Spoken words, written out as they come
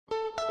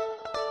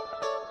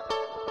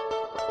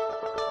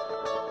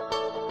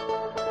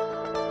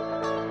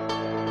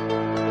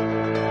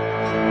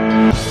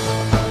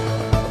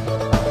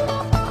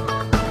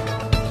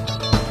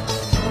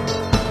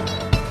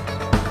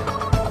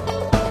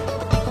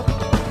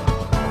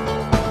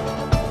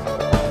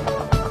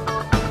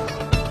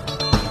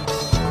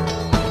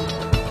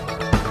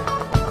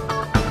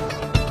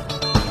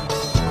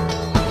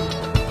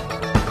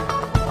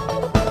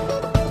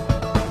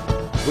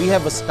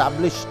have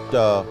established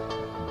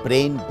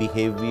brain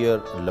behavior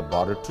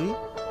laboratory,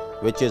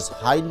 which is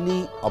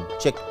highly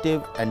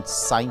objective and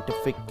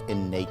scientific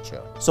in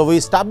nature. So we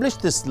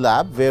established this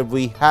lab where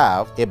we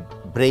have a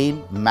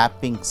brain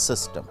mapping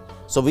system.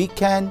 So we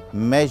can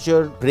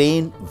measure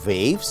brain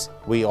waves.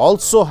 We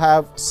also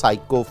have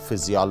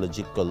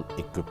psychophysiological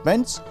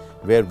equipments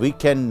where we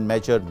can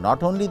measure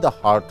not only the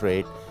heart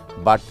rate,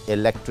 but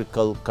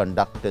electrical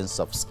conductance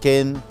of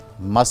skin,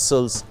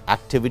 muscles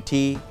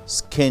activity,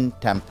 skin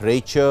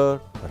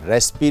temperature,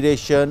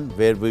 respiration,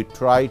 where we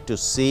try to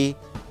see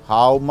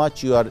how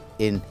much you are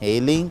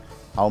inhaling,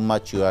 how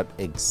much you are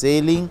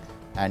exhaling,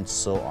 and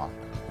so on.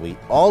 We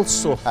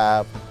also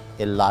have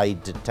a lie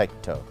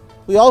detector.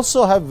 We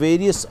also have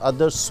various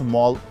other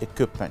small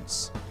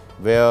equipments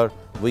where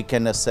we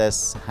can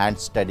assess hand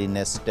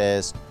steadiness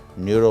test,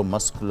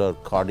 neuromuscular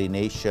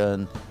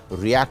coordination,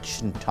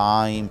 reaction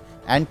time,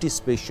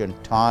 anticipation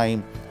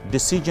time,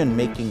 decision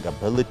making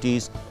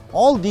abilities.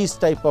 All these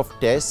type of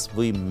tests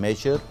we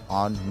measure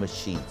on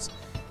machines,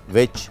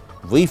 which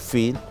we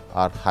feel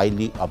are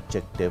highly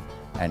objective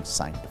and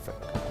scientific.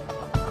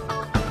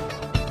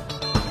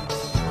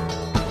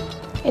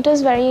 It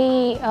was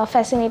very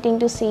fascinating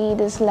to see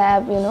this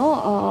lab,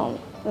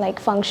 like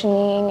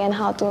functioning and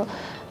how to,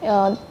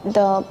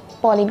 the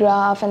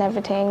polygraph and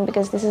everything,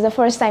 because this is the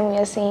first time we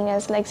are seeing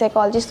as like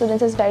psychology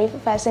students. It's very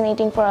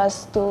fascinating for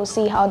us to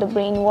see how the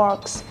brain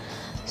works.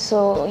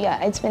 So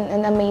yeah, it's been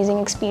an amazing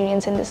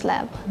experience in this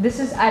lab. This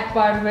is at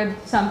par with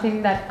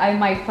something that I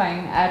might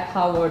find at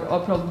Harvard or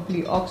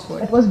probably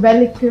Oxford. It was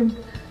well equipped.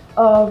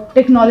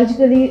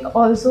 Technologically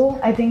also,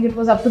 I think it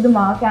was up to the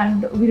mark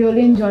and we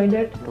really enjoyed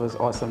it. It was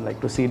awesome, like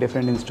to see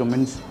different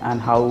instruments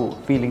and how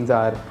feelings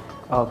are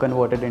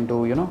converted into,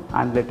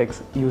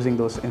 analytics using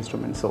those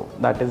instruments. So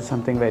that is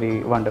something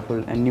very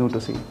wonderful and new to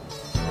see.